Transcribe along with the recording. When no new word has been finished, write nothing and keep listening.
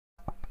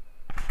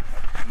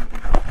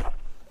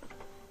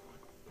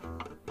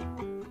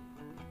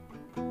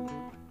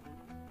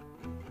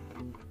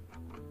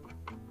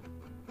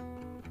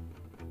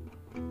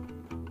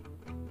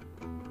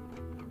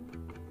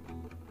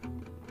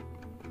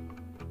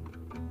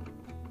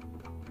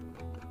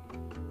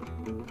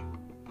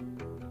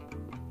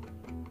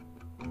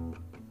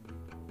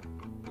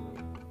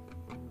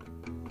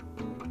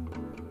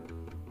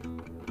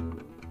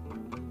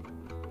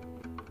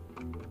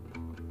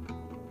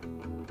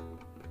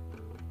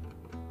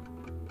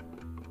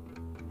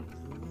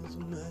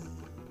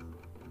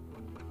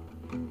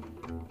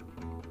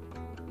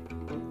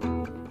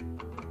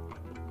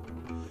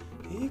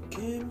He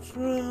came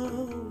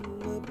from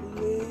a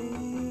place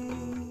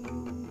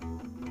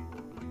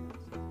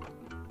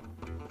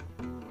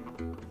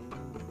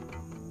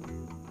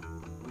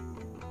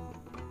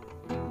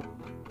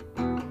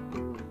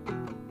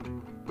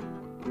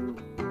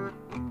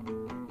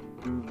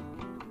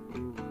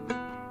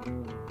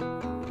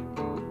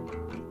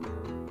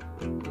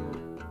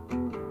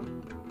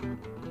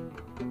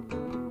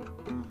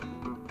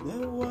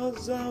there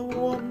was a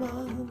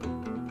woman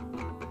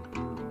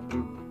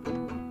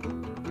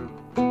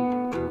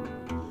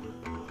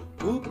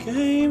who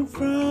came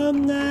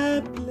from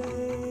that place.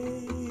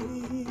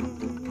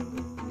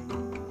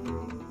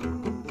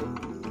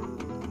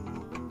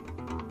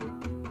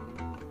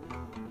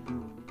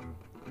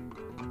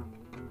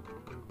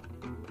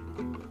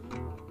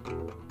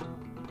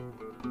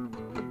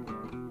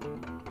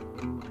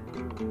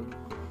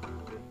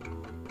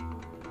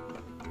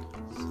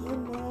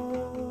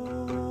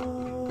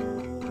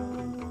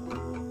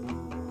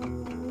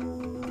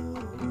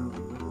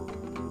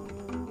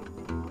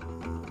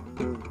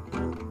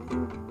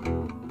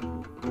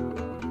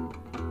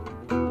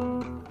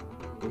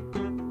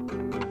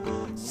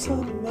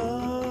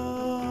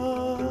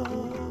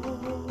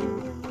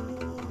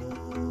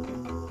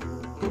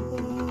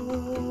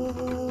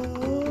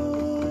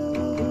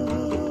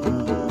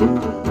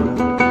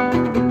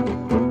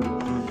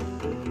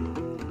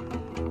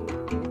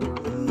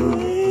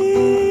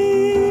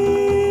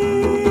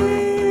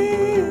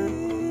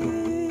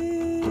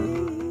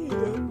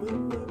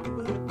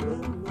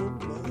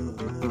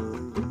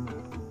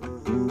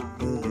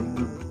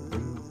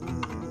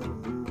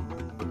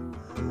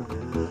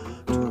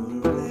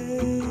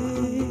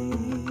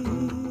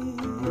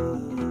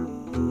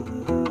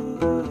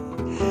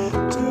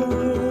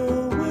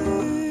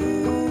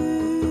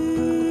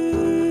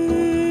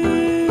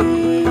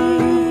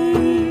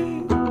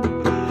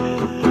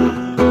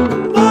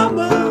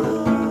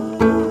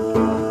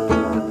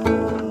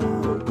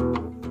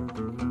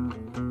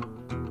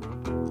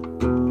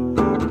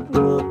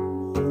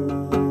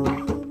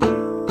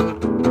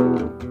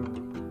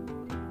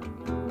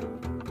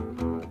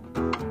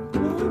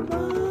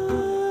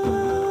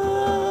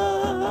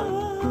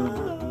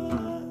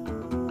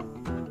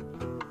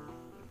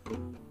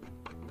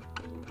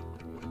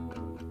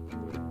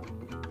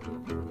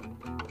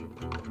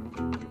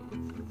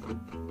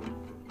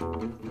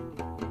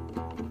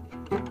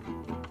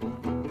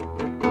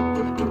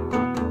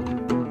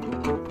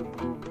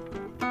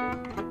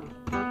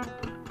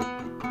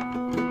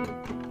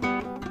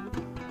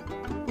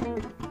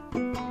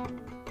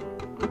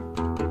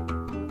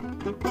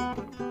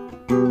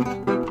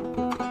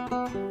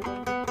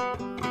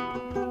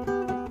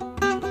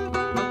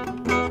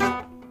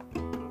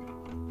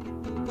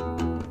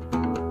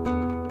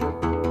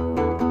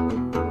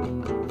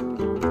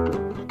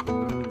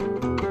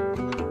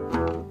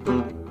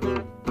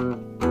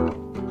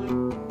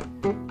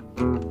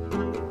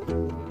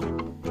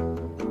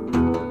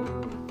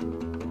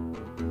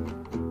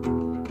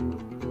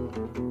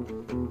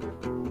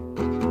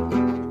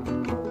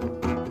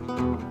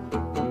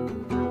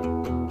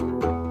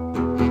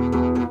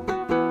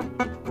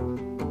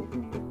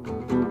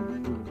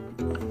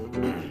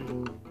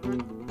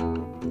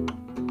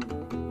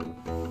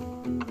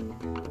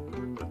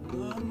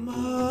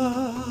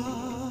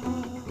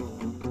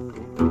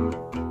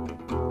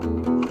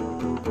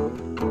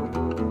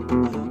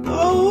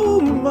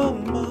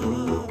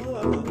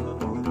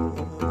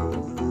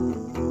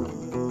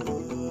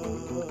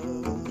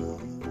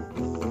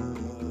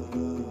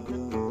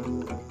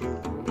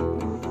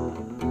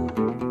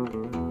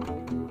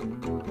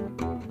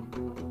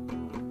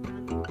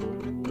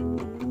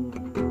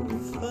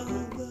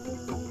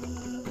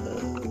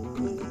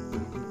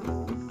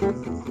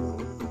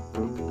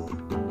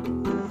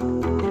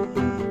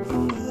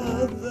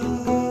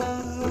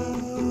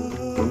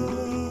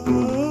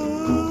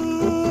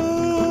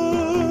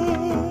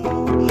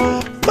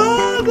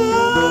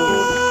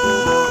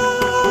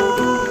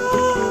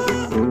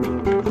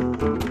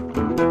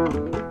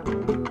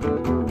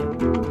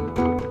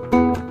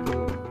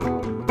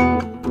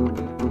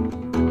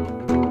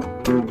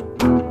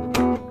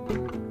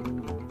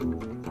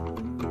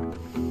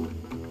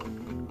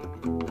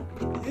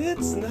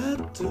 It's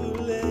not too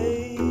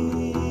late.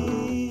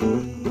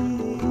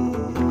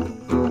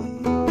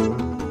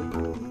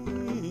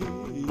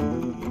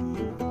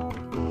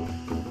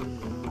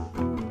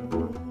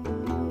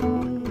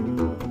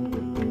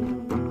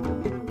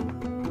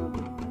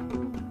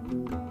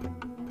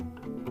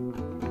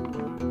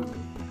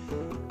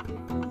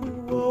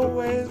 You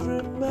always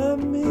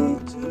remind me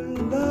to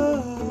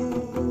love.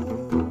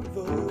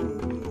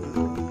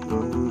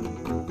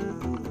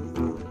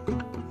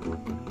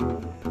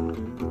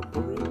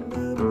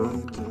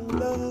 Remember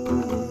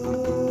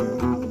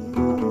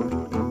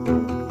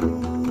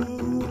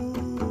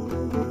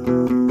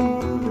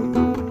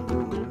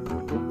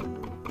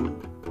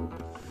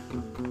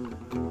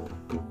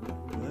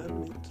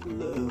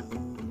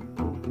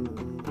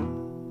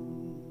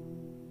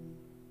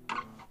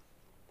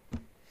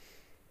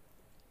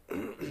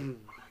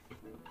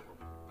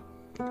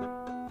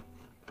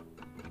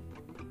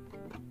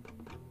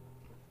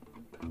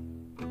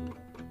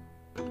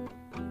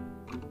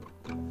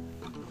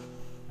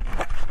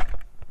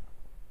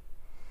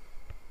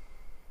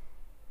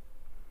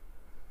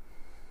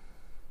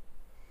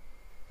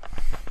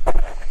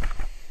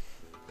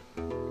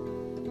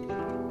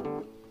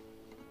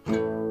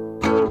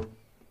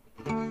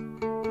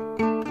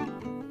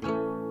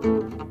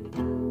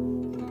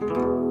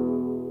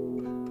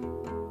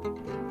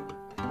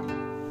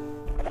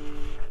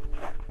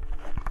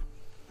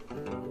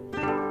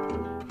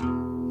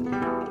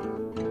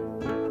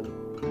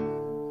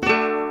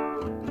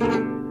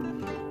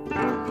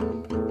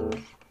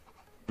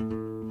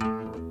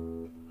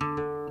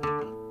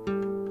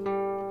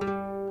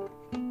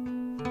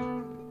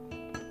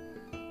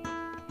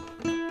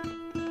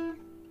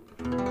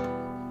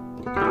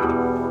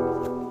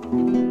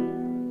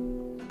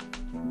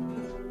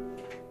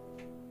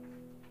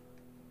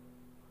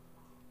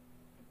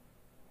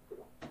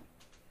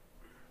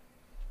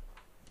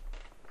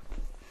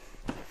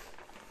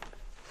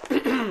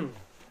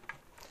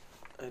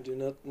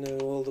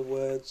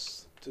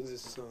to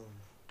this song.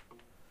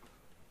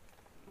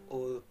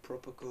 All the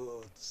proper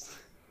chords.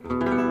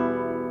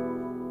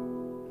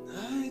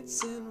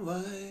 Nights in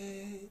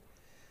white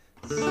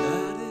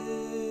satin.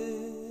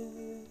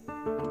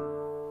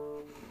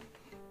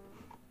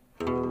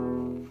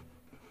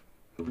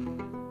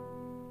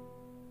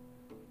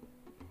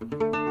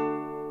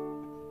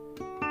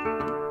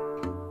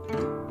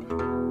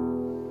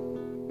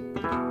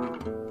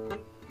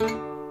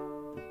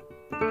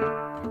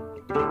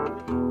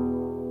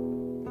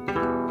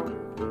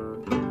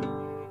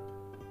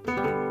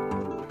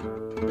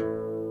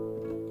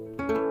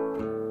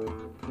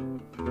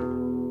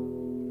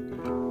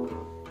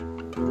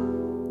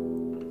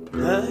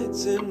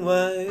 Nights in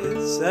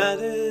white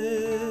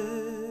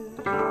satin,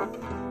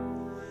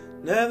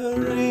 never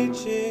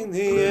reaching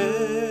the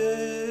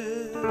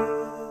end.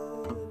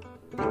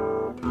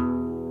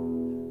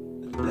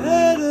 The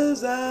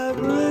letters I've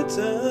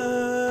written,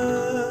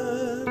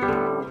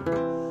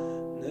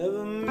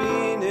 never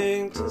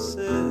meaning to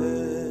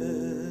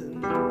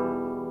send.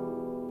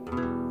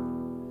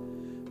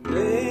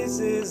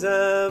 Places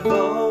I've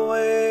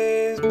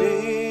always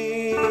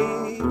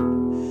been,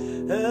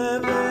 a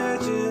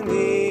virgin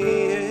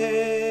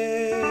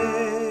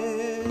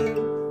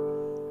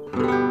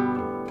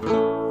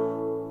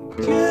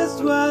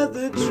just what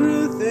the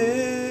truth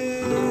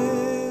is,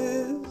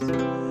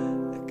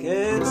 I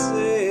can't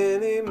say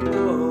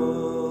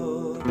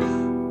anymore.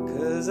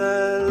 'Cause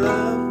I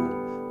love,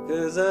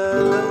 'cause I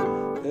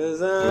love,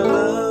 'cause I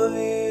love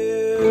you.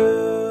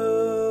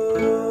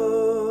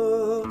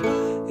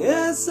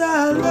 Yes,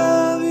 I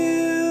love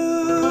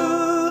you.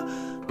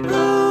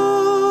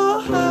 Oh,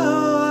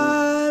 how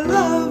I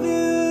love you.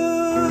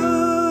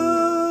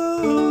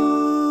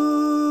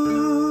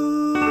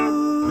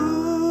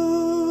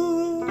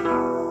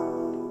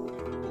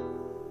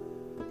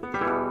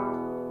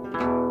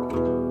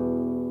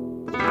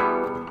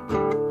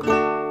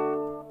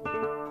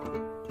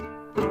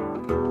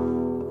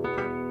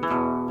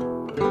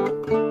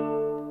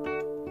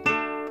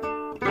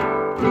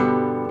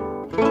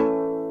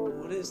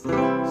 What is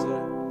that?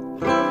 Sorry.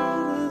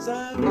 Letters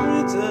I've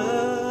written,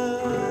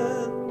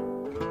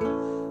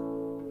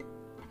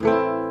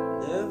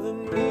 never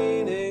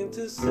meaning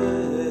to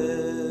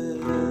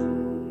send.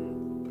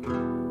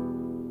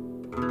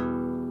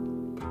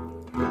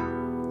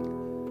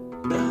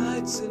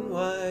 Nights in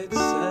white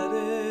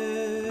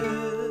satin,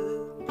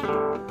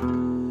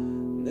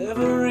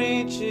 never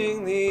reaching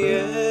the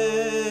end.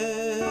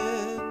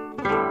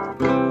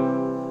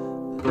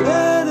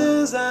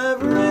 Letters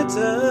I've written,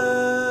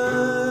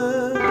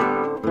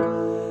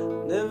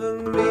 never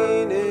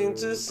meaning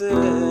to send.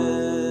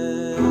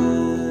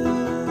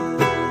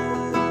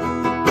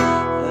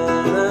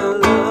 And I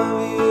love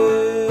you.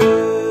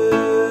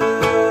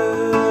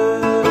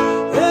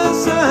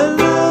 Yes, I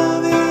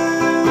love you.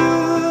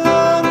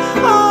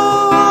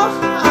 Oh,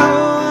 how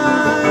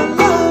I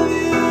love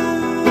you.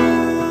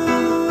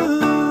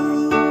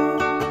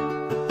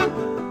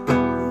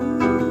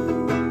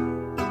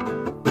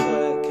 Sorry,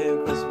 that came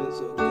across a bit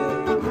sort of gay.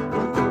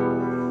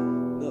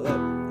 Not that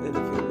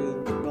anything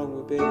being wrong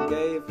with being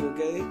gay if you're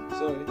gay.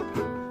 Sorry.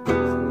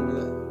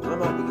 I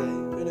might be gay.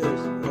 Who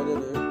knows? I don't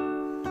know.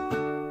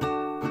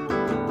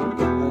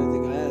 I don't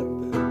think I am,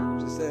 but I'm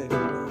just saying. You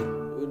know, it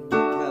wouldn't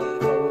matter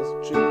if I was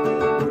truly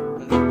gay. It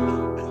wouldn't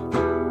matter.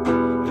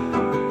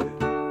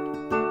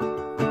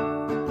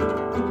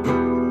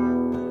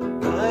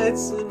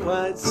 Nights in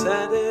white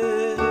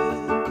satin,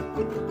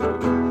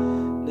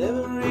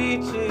 never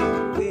reaching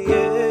the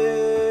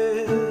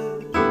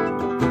end.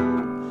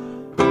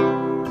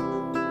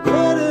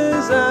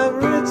 Letters I've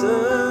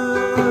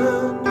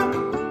written,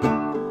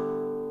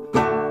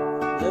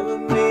 never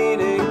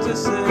meaning to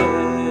send.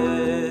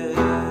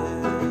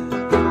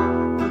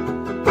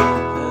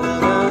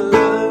 And I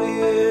love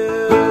you.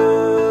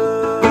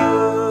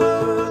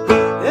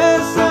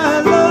 Yes, I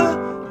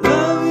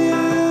love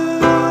you.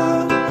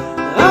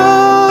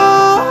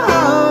 Oh,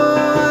 how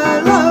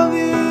I love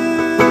you.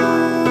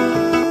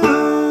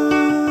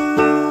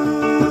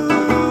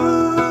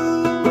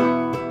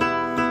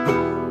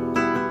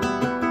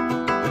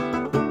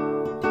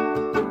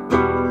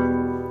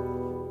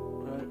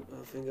 Right, I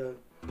think I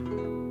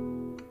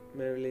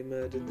merrily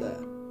murdered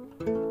that.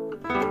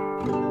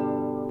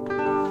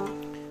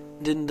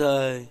 Didn't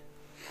I?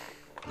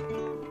 I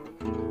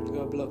think I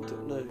blocked it.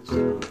 No.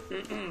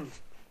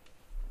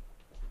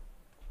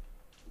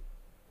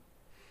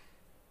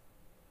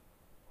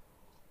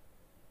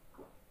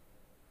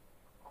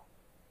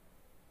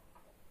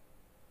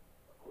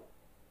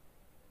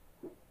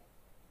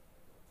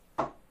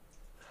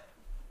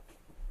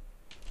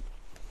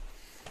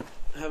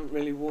 I haven't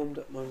really warmed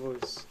up my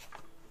voice.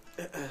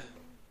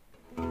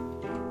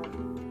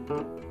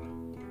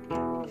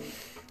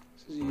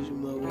 This is usually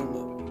my warm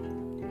up.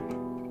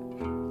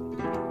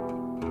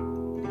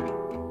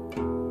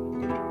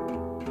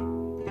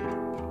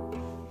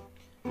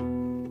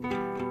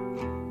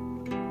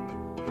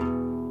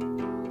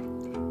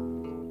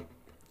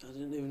 I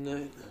didn't even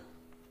know.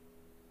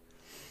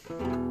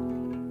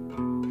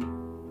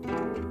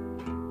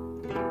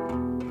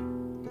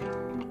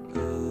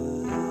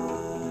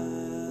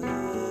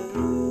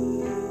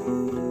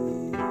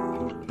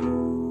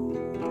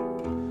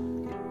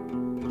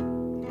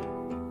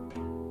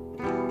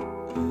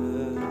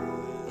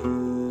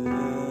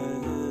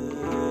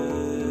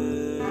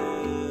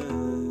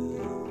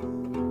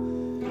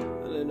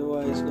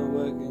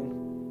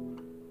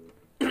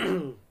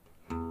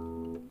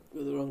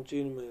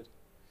 tuning mode.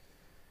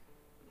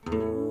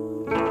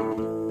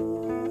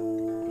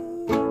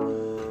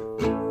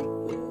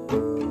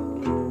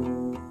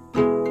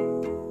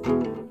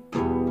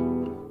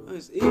 Oh,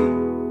 it's E.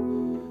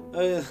 Oh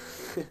yeah.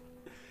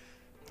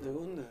 No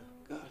wonder.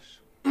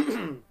 Gosh.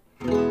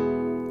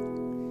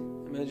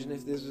 Imagine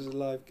if this was a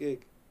live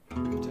gig.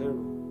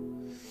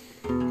 Terrible.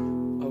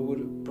 I would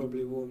have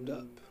probably warmed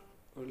up,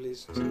 or at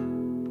least got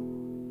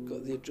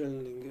the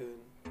adrenaline going.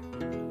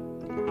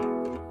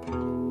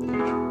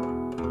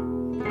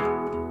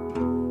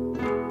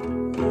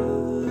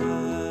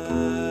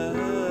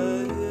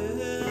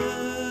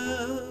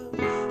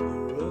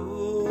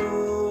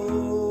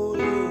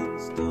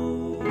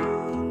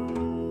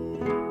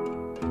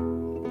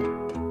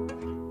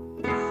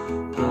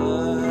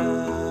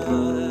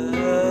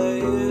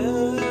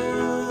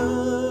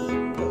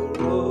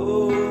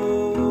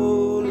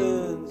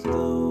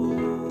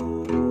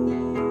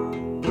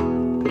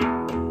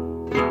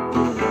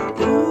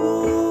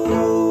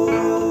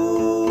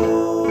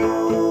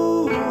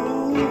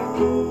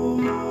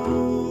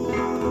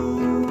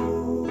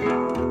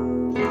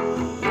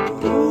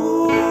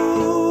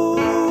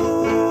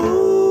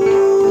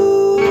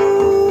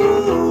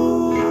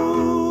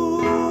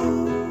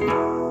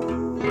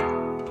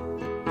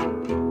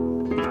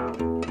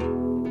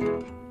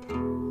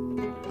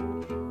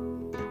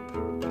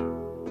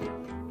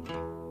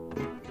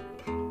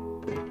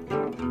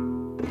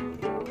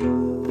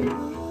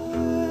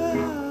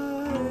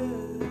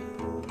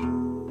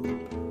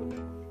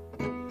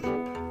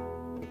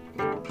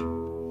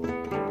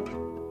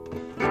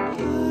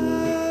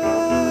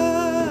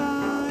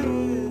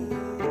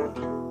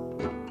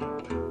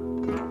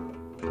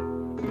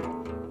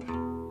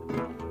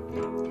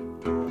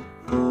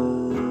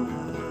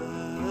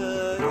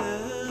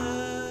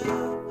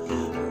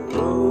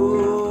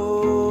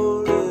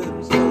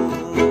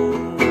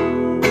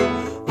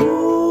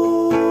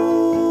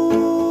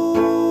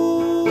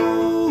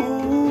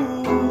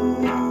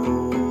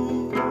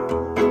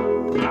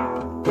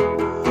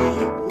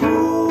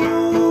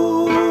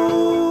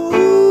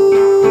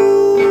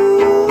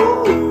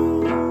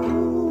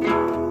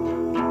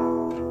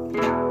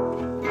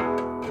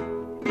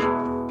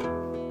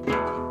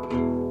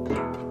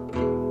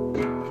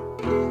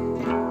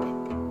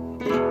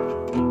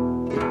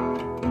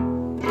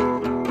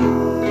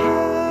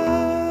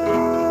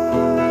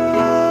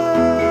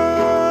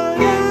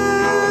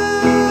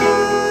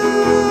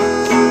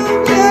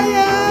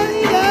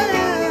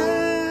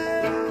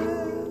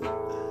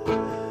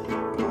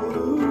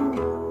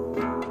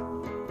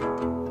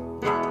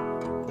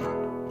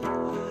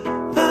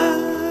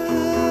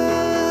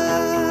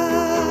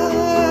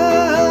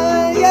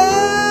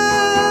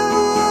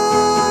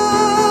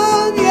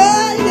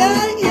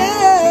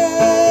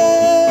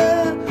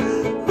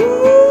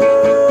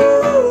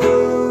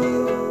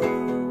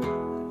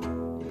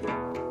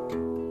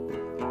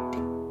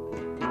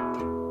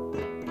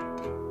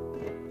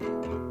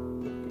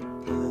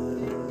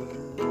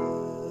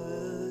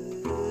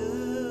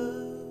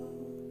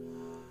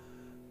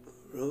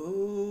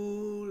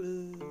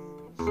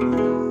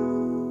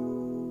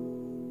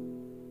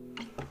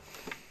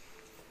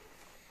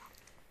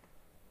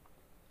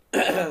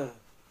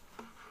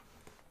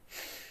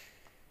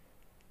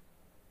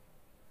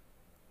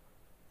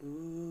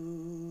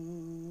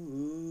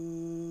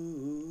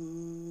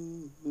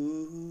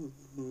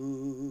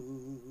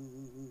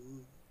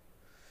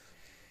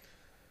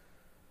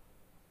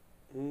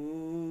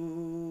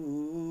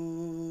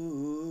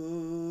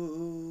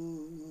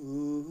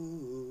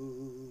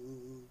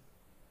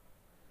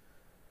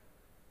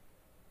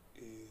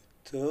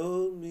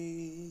 Told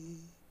me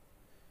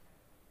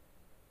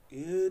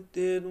you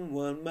didn't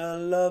want my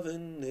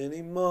loving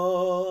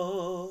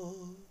anymore.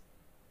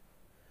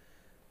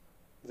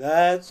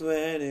 That's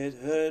when it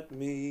hurt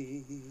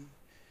me.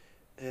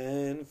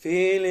 And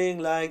feeling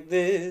like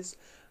this,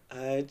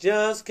 I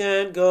just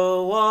can't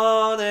go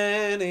on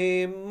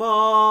anymore.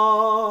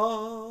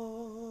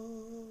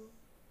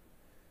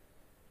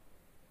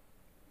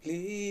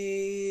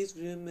 Please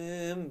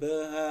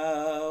remember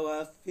how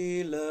I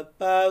feel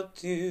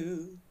about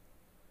you.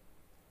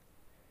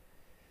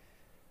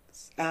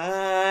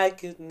 I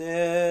could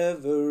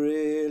never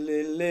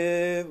really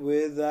live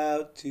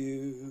without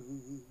you.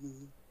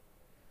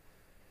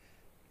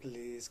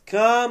 Please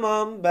come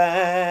on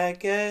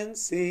back and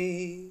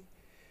see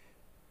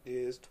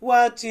just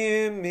what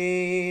you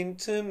mean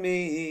to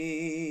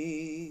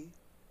me.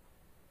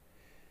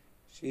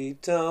 She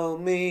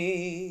told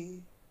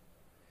me,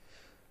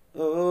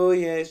 oh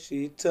yes,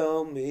 she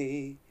told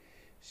me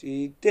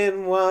she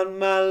didn't want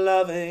my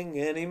loving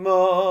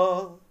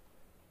anymore.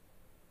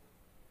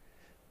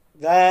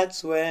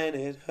 That's when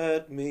it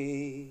hurt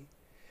me,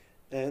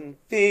 and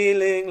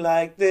feeling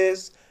like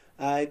this,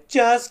 I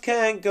just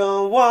can't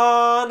go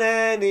on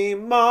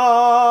anymore.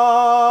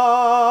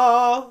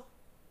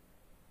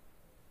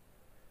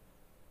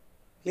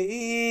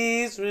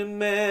 Please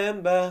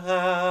remember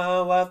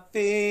how I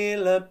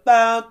feel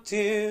about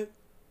you.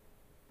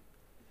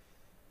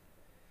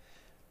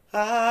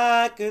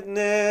 I could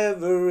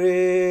never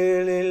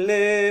really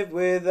live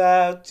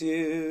without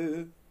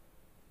you.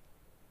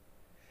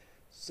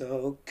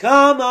 So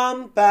come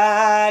on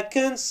back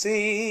and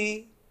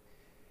see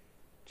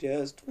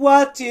just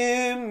what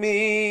you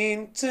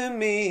mean to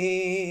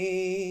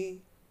me.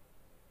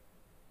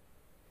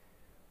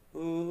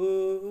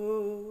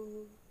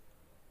 Ooh.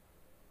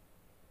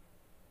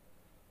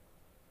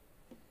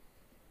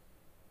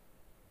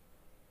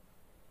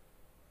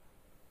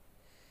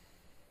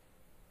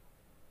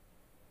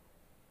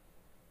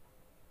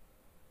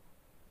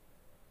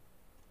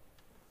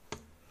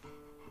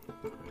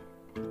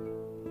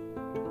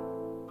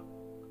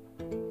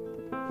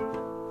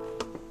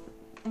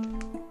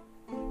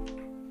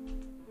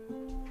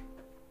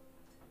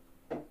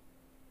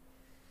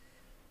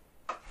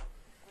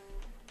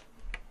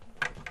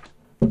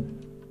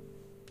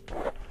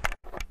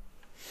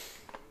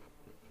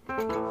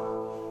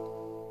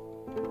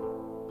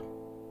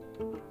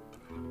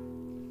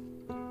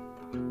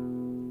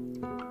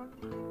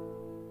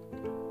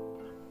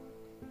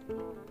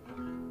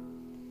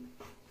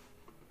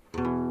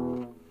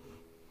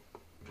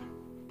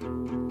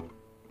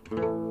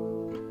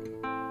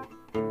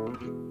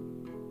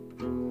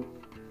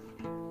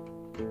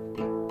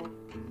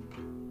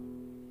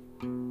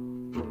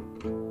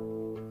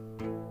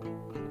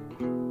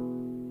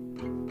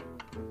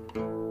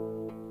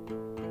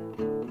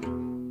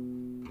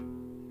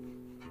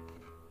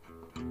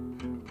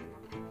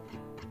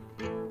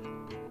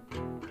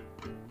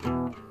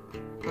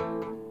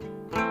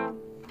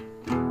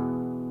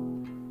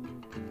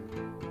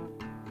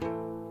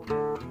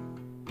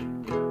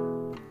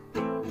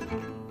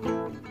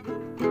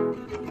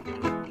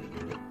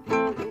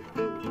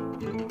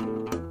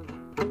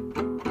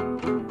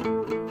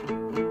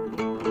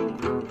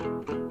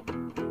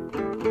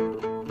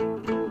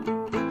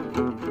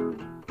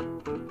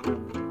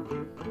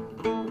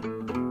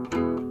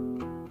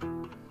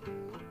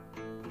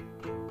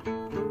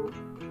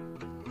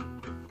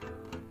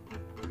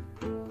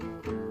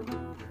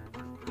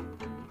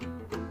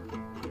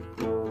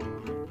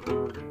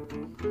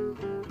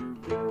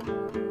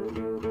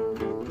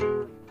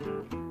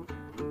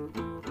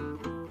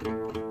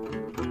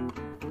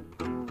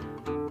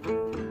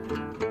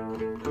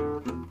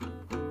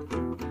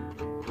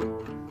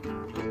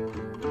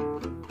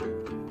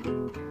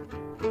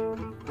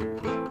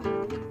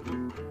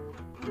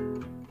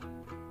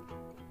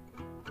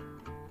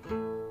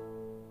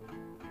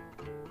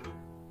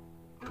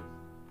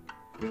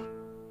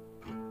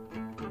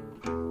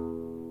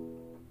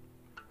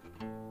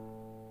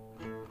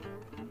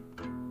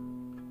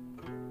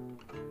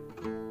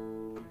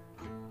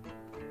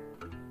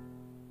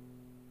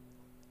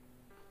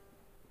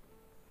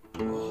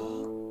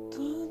 Walked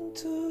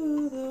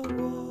onto the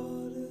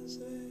water's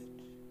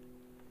edge,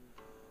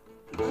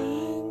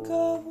 plank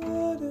of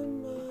wood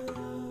in my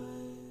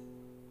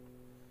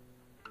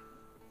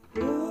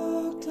eye,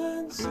 looked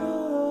and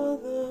saw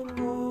the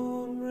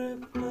moon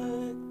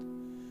reflect,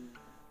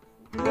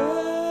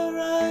 there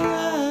I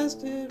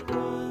asked it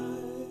why,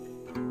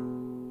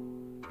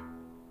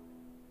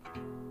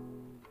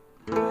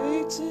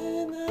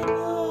 waiting and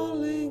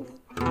hauling,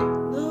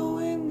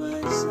 knowing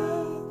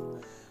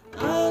myself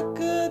I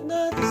could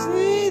not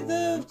see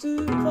them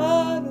to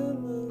bottom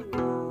of me,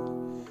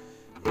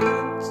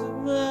 into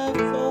my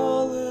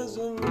fathers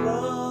and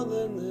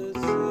brothers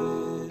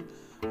sin.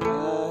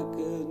 I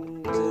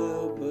couldn't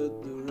tell but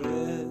the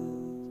rest.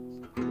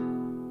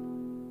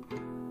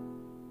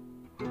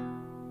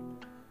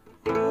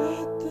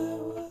 But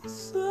there was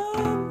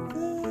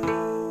something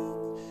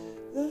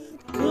that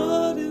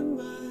caught in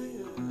my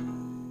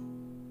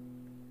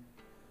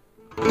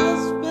eye, a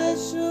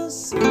special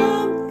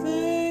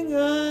something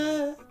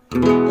I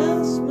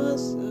ask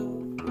myself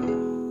why.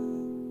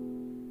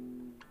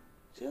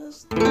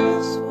 Just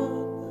this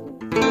one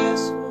and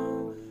this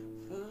one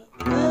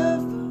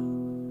forever,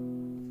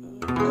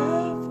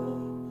 forever.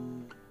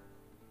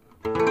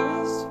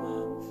 This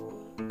one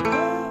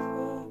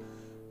forever,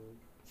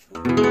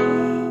 forever.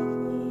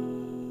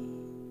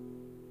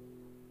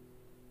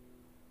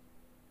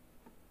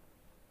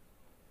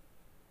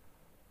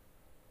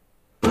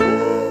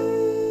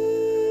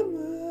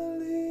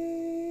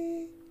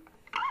 Emily,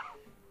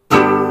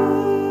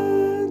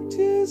 can't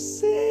you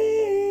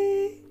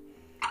see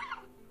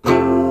I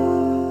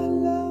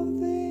love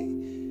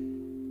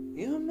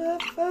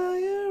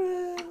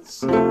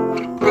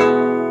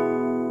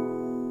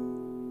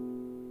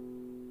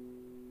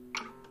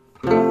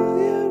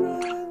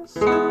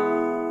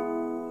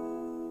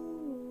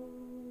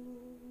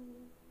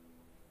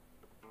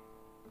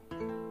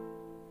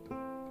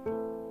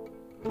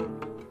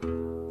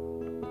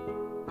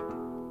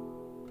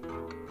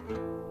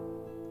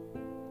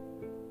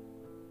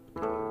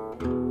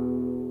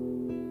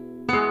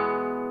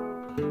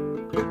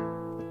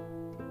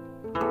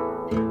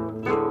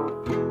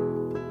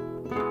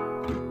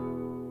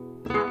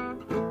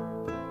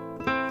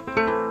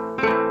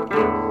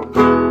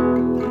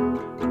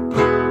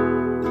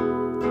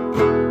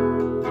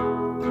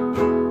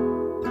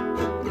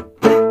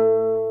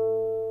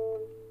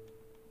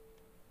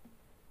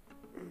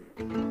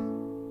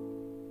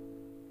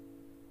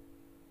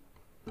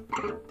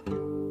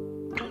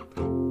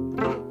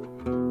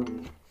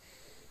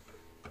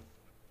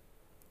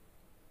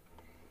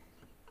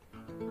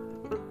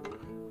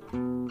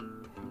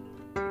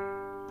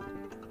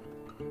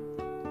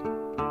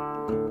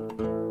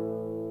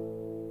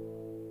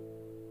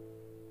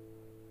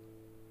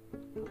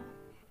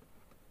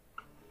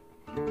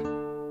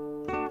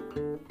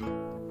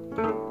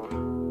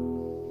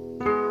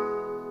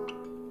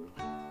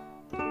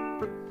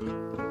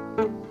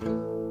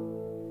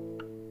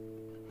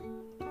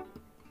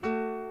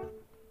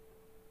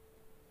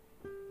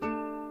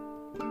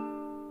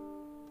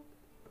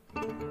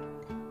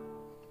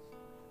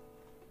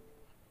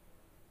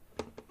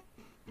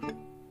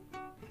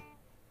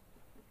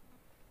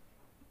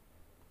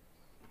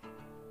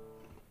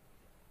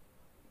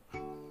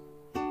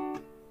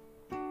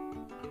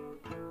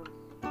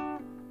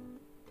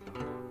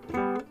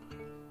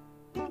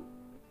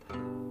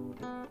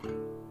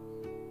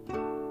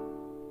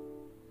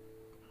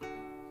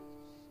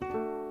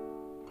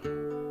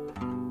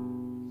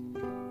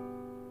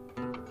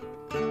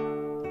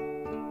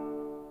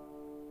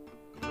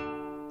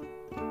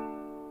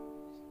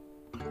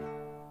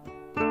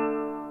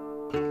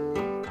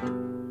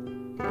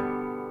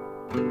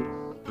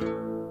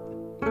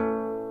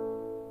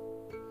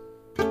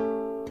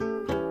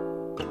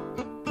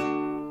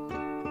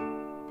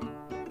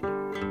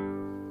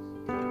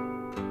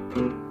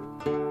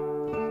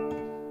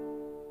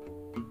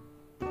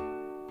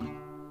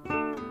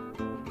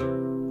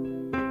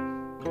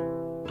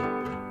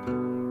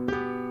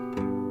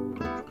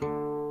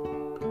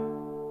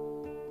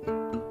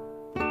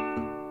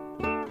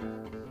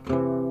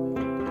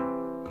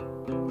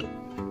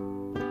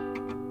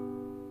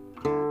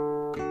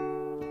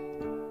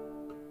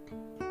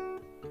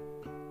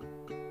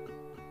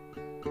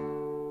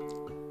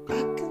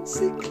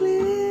see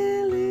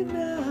clearly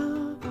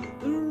now,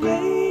 the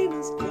rain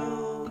is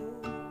gone.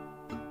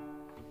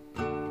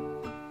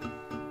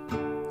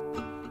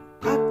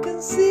 I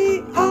can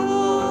see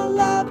all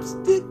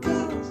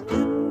obstacles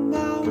in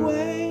my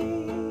way.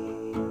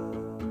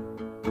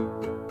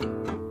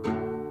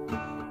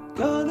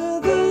 Gone are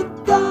the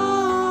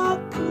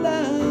dark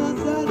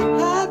clouds that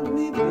had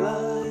me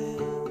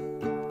blind.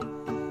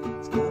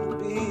 It's gonna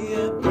be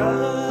a bright,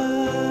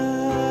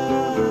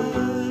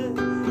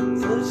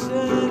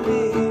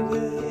 sunshiny day.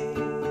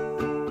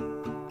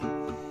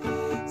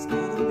 It's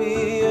gonna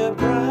be a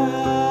bright,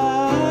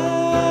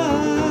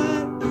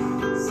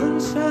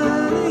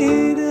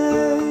 sunshiny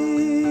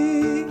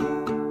day.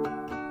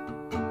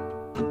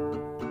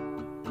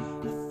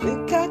 I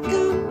think I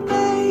can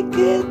make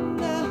it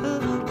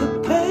now. The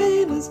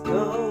pain is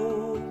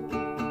gone,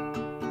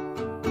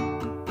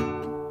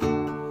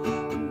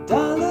 and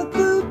all of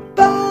the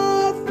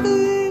bad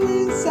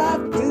feelings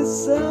have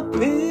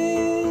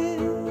disappeared.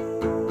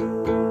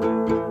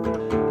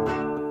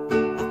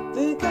 I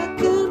think I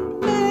can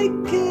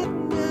make it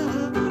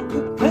now.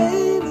 The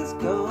pain is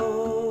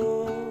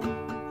gone.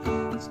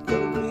 It's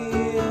gonna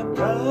be a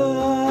bright,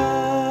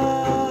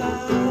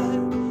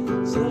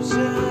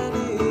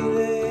 sunshiny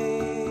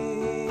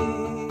day.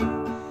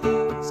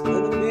 It's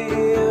gonna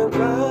be a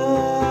bright,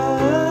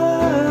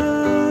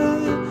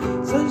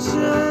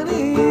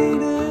 sunshiny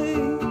day.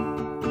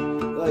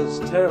 Oh, it's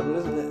terrible,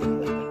 isn't it?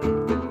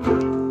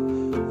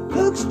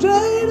 Look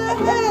straight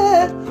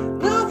ahead,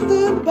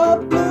 nothing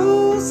but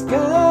blue skies.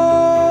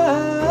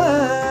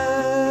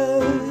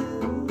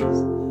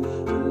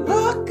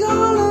 Look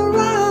all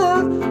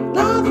around,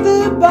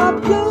 nothing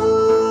but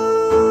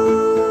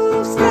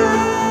blue skies.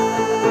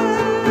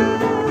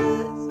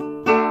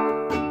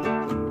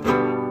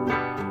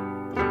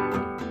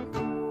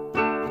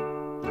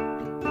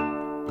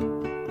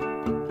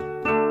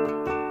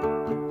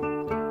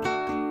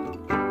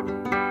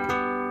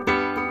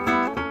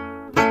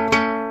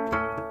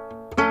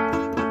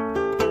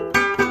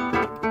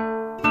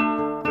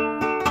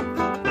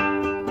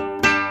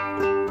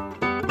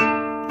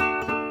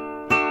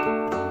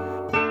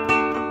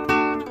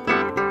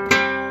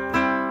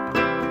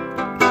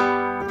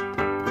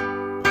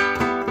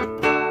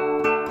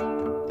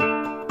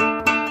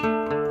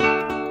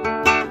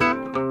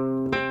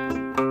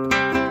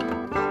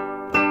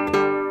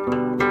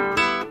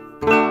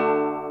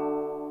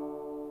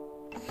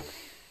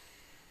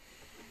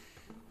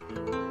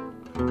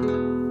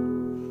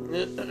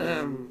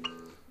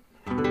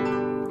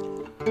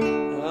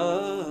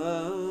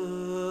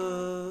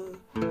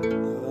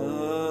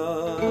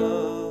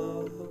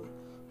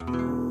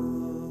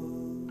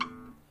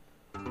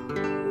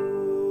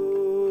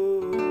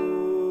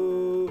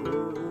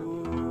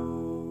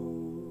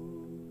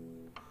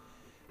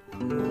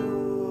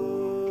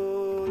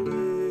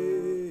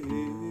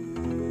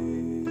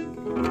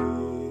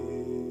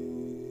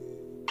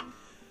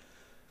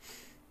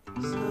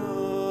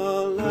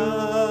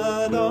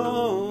 Starlight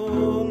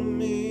on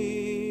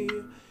me,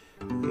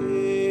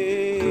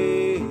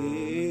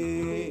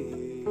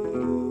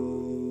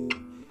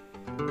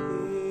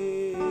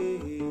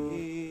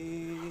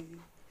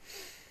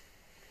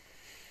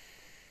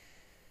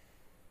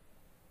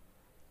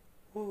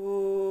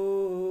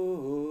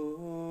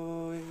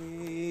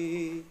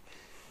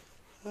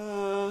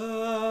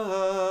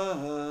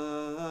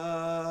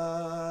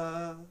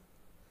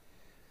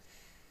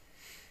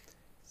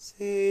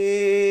 see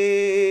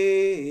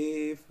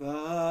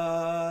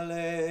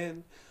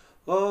falling,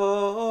 oh,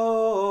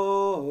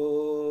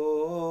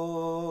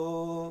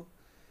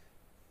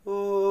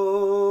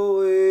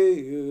 where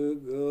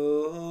you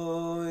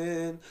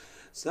going,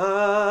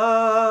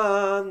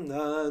 son,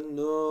 I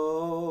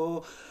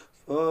know,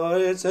 for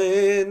it's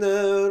in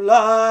the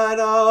light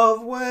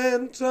of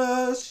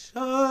winter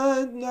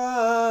shine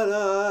that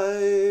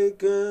I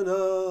can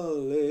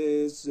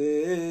only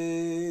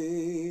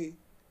see.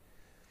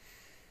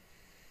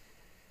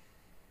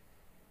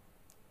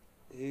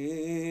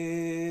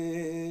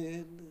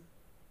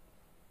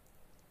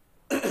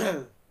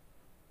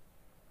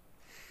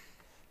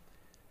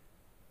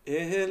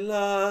 In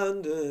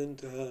London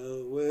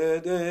town where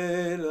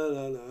they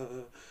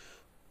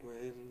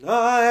when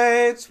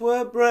knights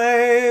were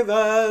brave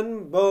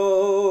and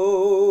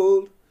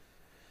bold,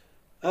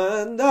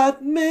 and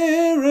that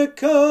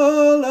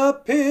miracle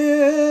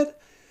appeared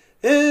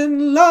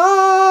in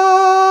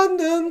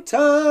London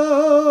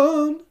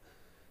town,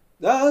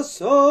 the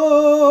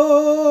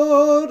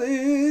sword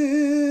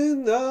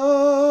in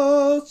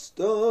the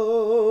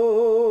stone.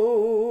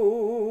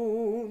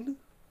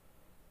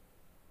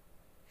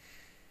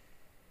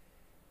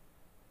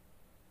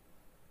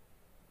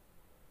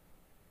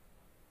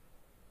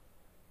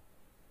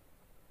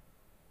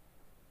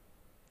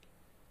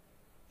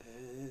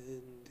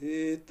 And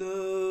did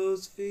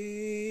those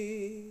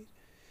feet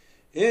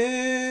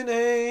in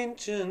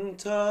ancient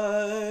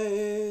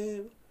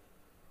time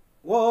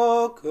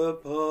walk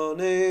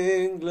upon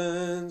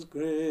England's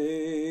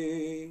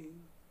green?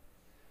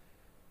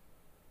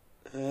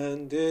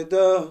 And did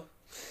the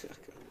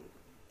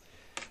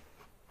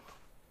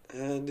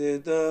and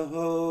is the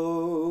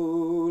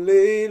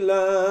holy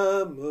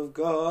Lamb of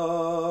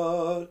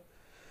God.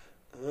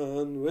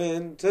 And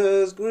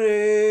winter's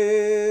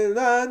grin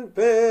and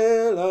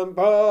pill and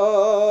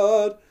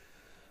pod,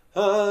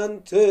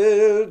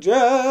 until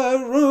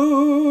Jerusalem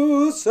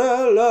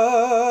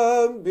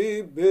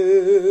be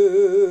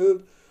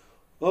built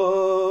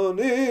on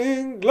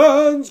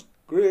England's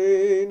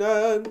green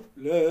and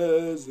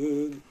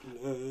pleasant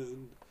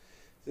land.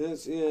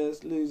 Yes,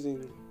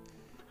 losing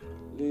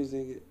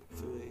it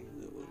for me,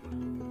 that one.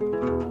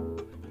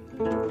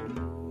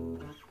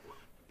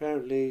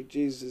 Apparently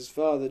Jesus'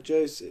 father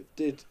Joseph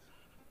did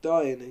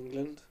die in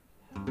England.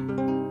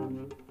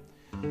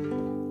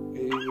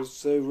 He was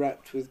so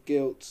wrapped with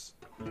guilt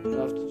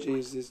after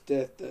Jesus'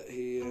 death that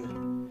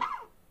and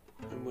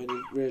when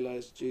he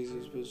realised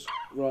Jesus was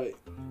right,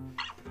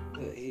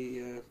 that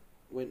he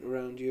went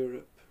around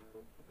Europe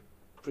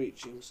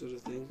preaching, sort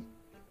of thing,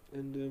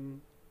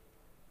 and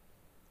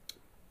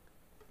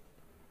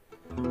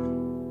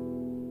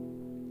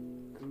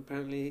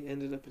apparently he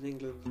ended up in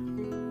England.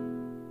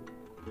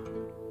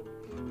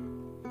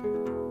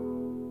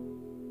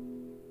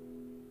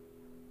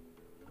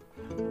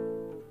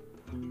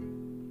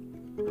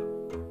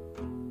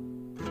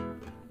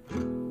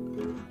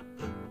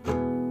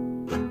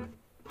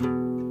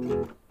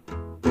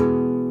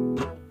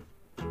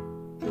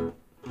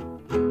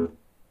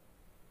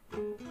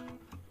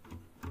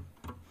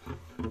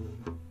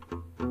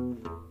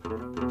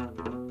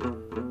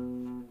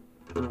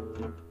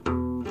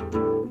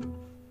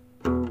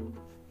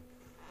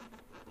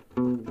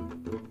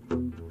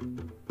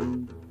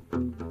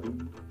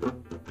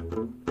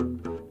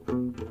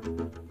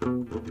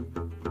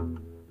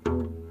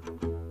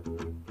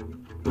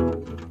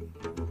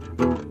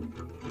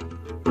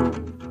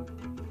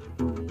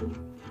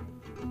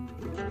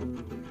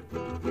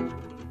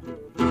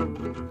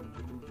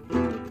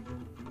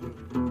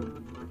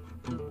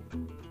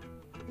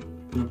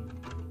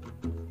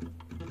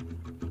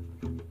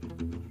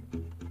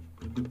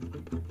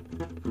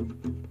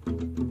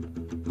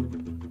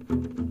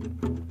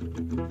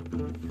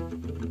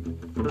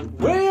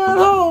 Way at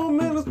home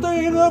in the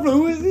state of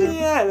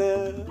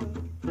Louisiana,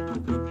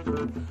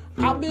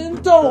 I've been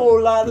told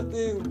a lot of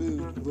things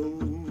before.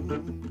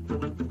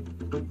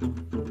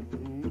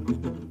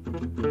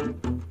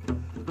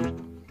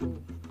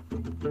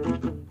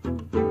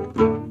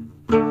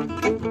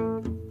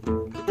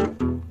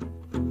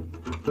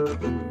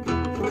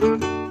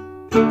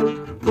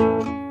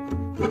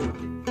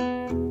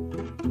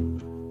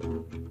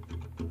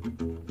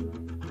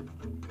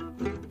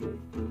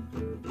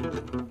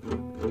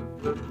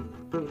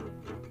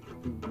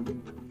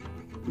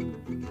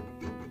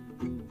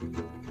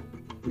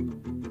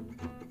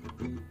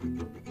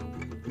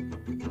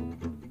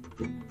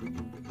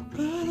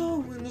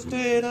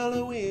 State of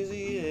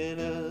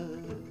Louisiana,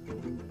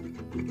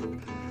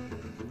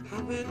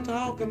 I've been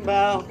talking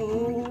about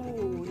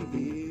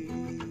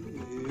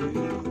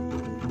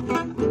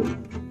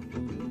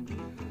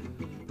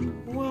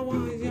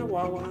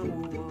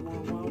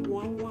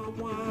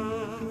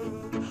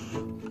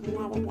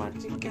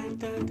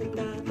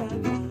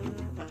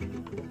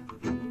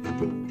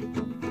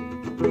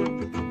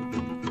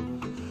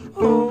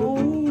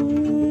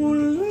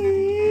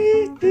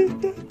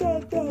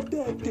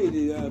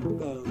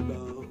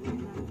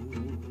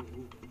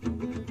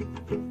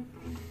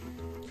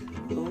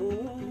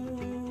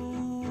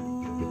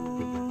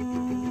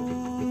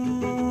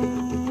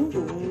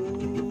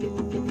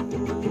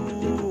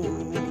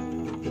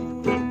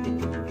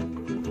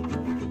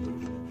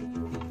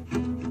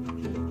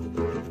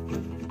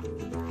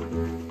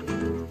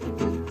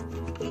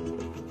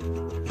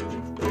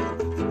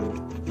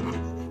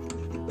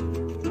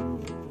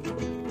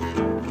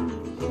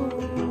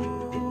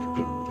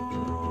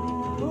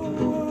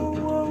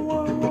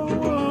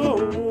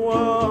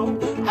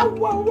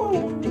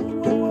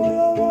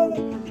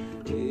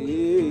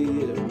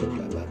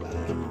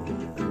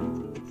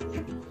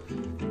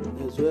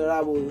that's where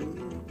I was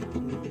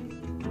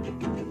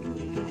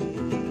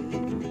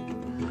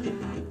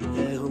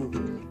at home.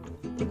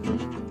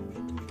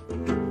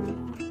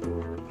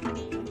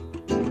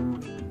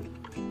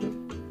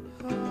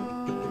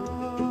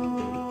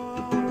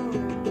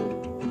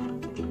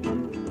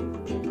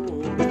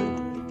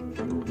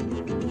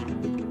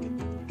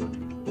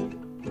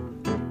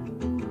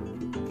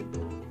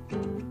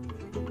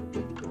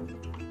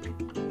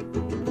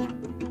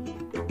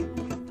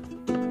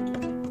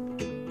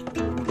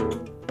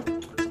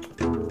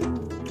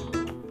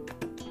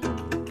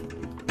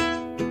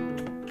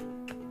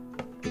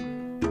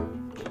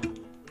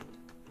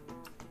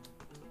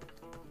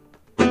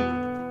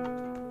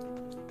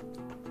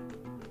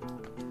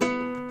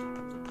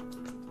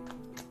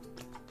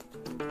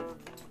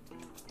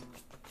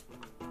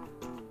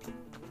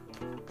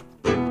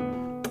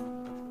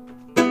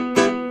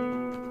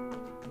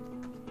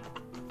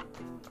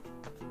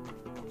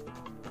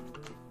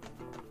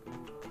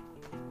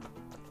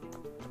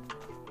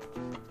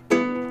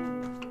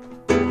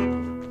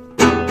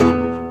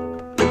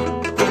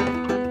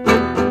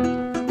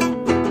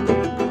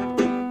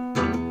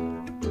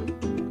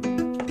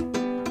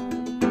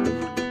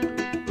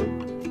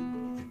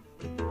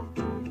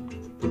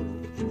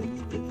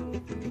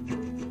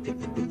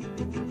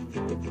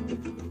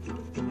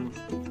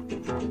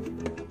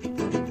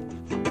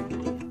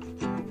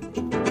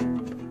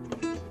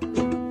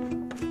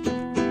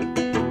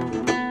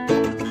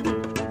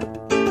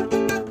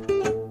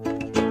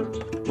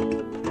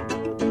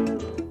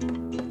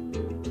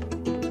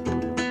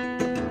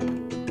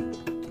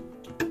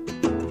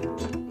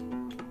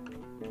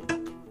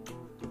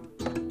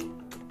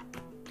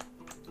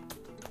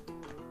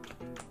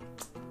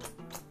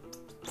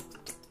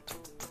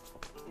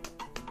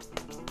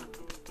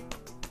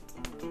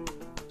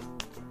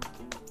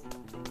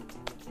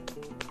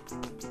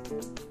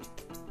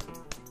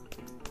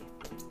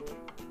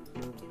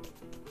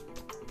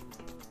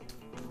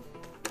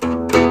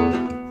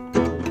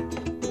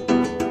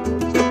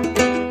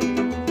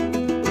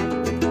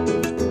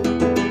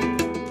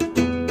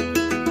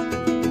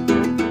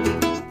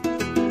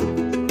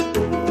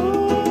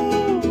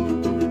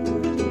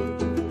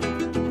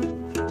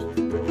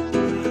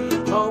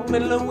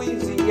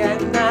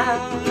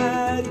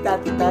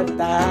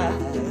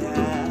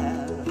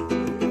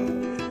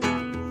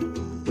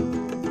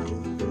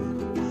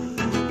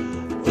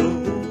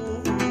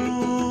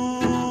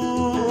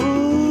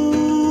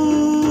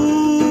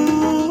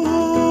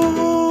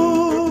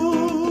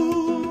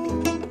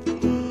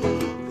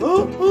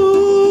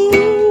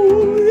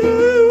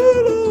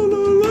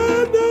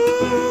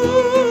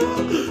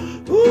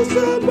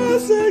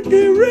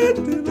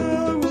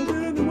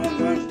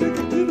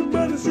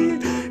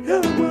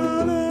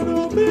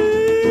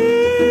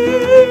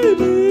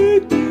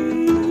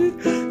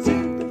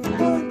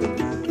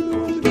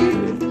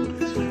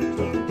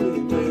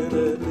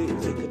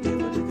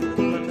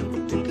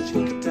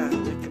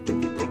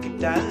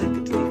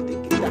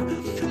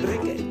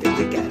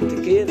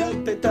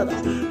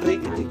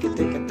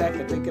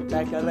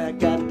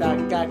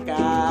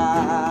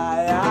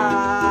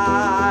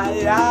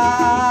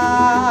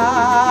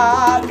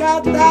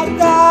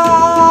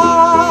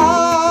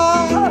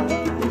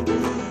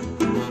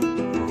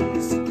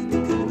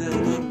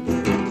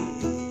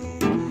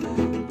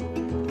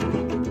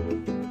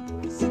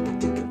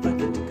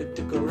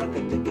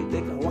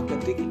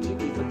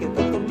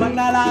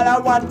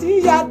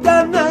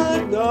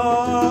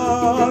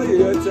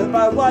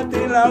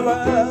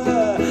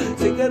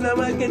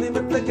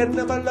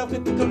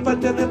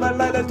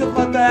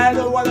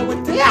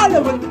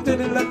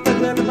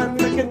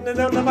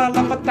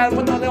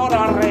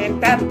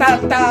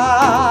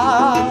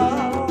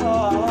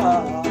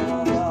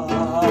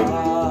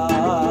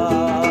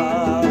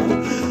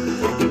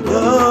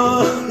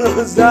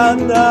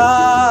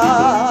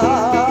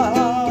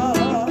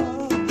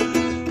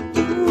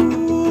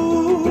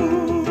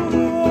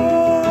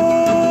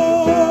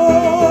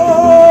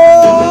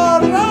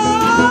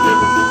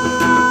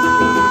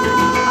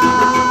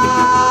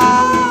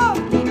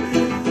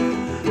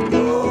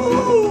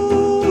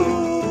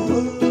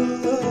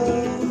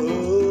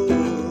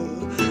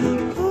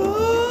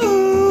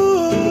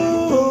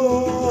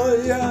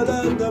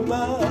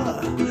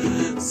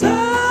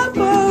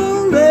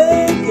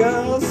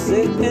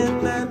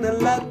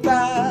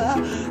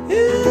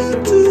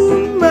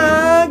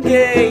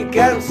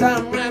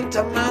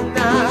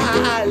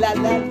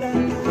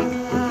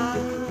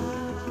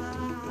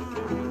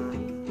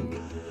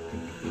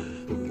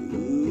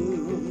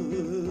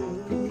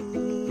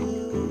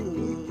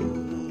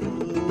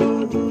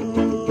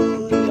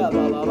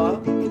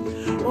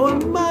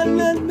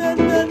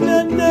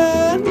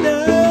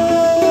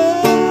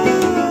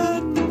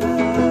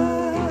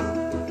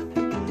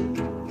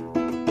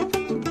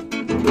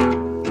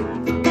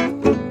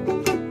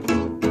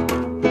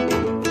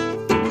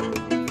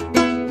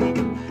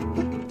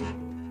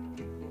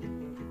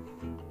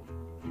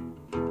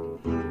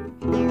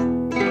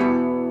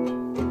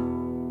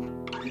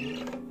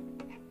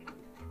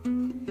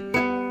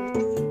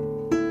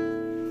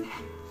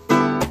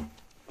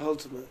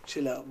 Ultimate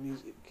chill out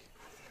music.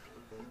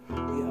 Yeah,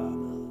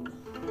 man.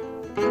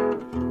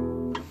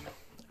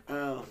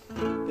 Ow,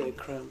 bit of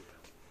cramp.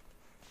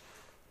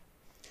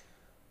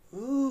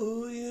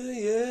 Ooh,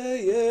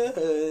 yeah.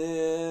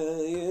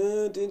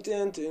 Dun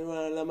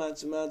la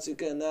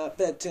mathematica na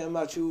bedtime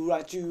at you.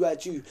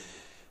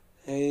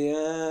 Hey,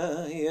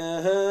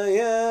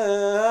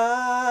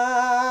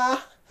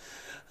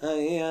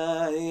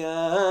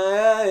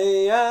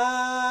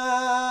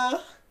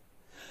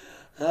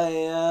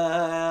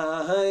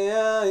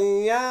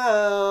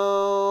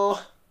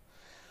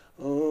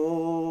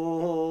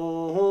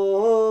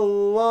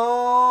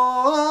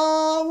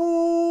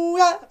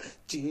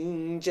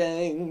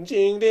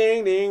 Jing, ding,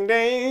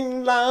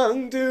 ding,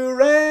 long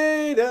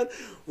duration.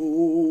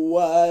 Ooh,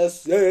 I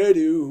said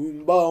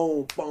you,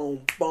 boom,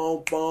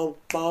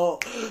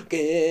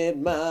 get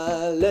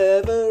my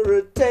lever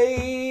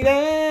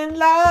rotating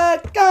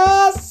like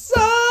a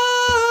sun.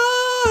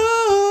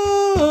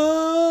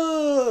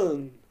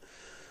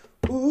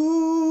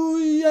 Ooh,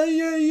 yeah.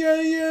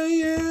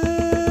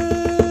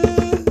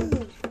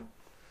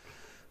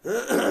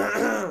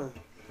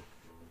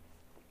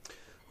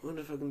 I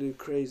wonder if I can do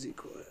crazy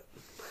quiet.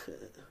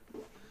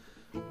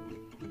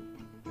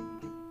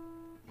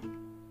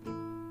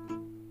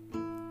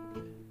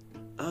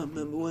 I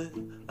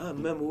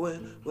remember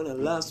when I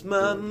lost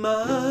my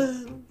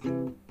mind.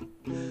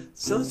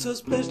 Something so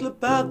special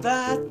about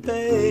that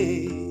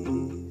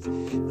face.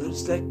 But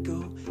it's let go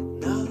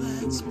now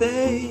that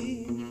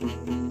space.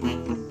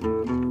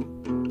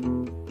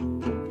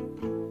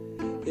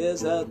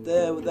 Yes, out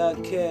there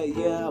without care,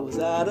 yeah, I was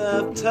out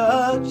of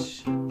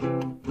touch.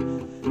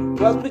 It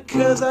wasn't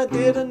because I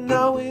didn't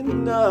know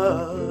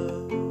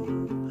enough.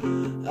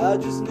 I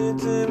just knew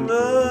too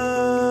much.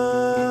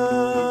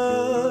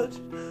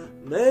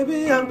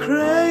 Maybe I'm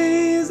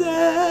crazy.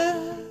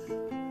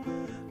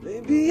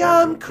 Maybe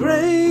I'm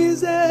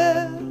crazy.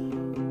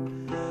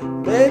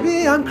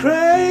 Maybe I'm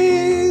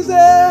crazy.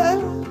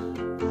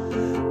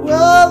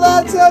 Well,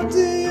 that's up to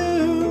you.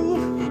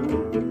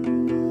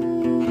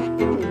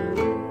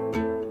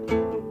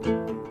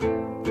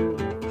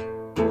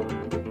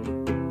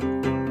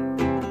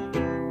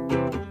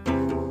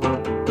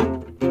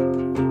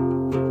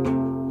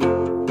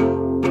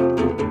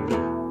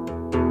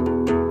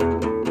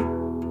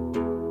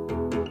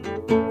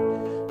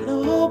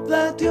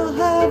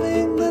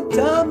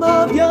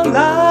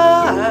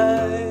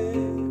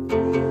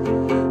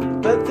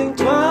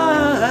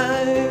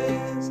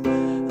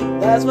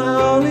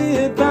 only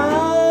advice,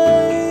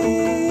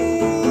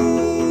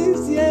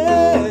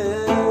 yeah.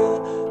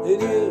 Who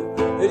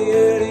do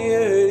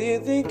you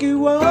think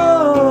you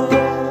are?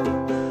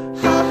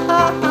 Ha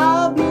ha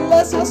ha,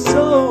 bless your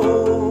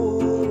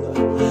soul.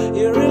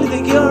 You really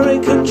think you're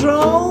in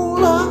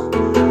control? I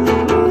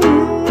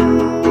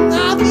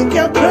think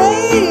you're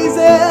crazy.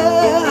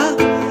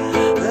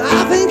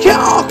 I think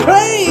you're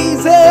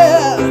crazy.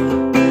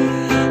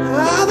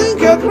 I think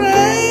you're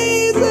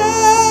crazy,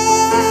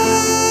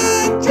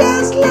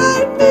 just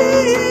like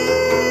me.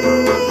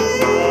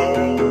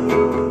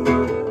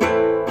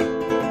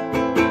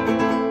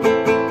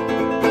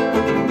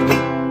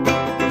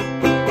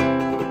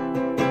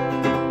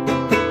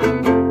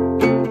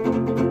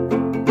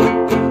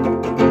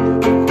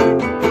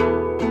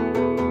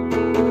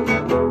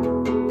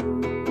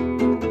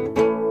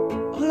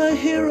 All our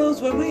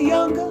heroes when we're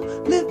younger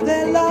lived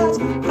their lives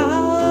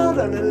out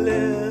on a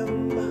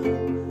limb.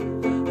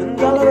 And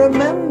all I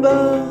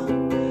remember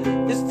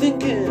is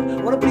thinking, I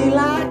wanna be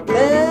like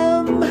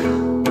them.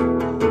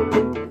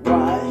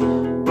 Why?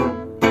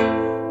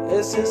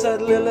 Since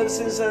that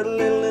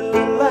little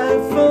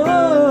life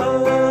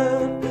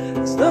fun,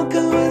 it's no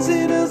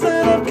coincidence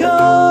that I've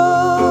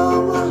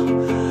come.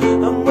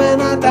 And when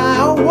I die,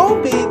 I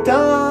won't be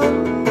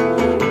done.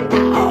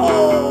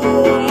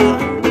 Oh,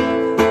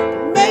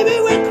 maybe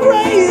we're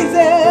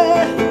crazy.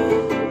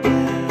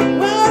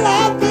 Well, I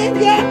think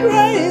you're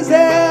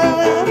crazy.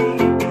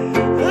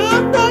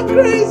 I'm not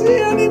crazy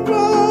anymore.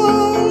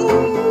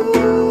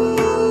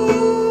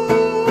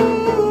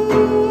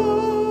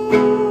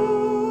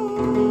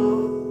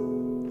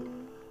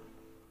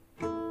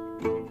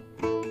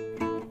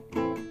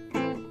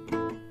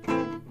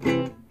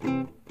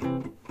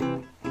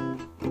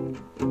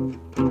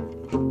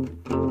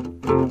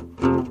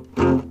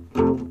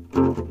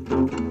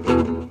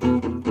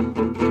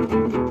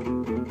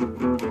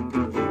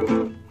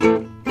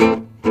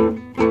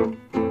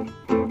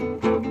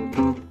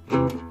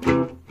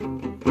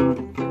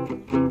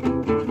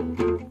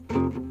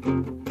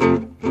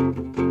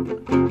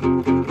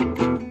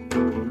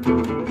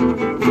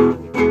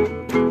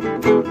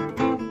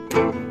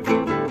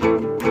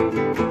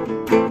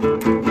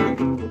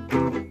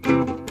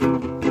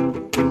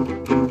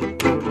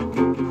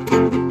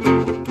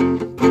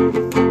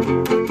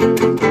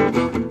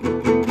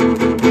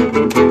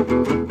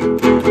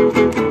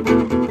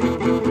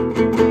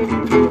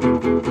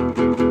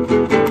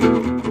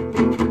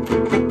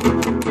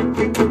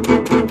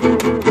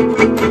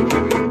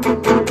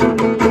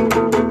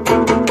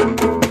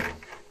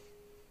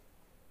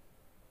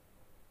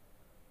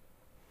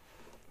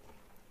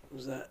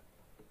 Was that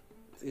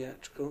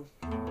theatrical?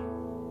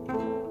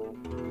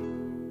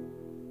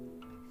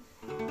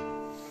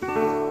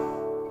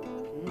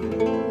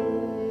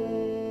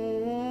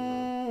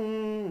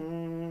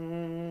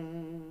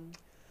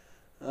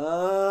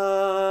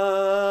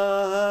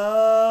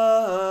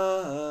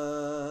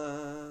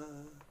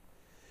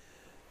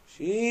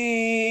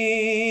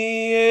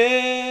 She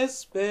is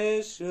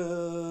special.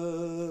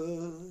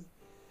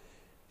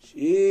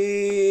 She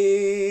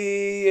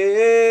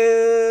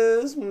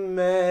is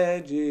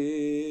magic.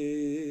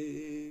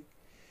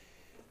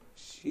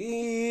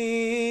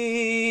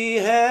 She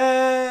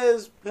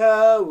has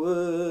powers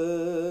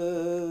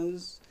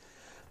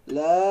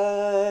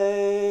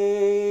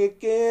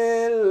like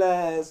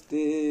elastic.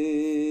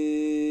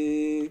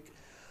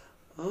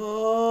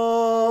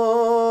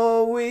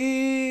 Oh,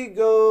 we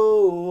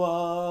go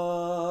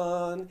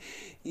on,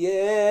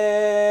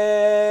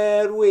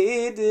 yet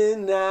we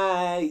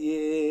deny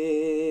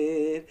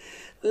it.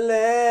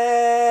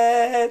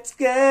 Let's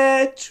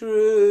get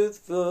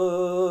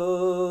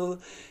truthful.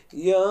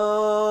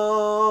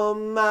 You're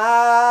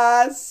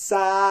my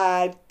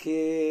sidekick.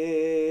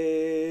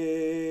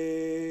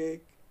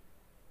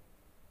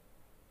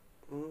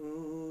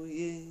 Oh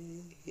yeah.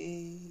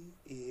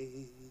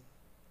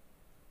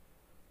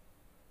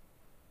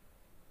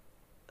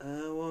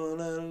 I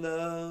wanna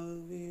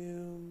love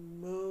you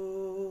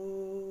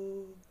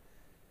more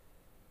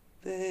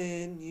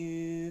than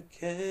you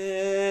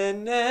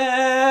can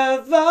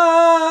ever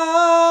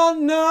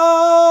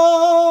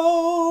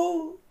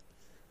know.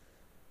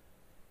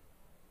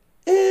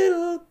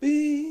 It'll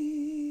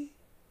be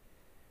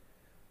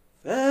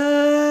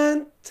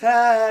fantastic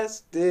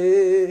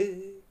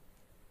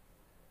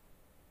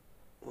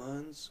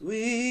once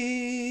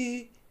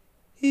we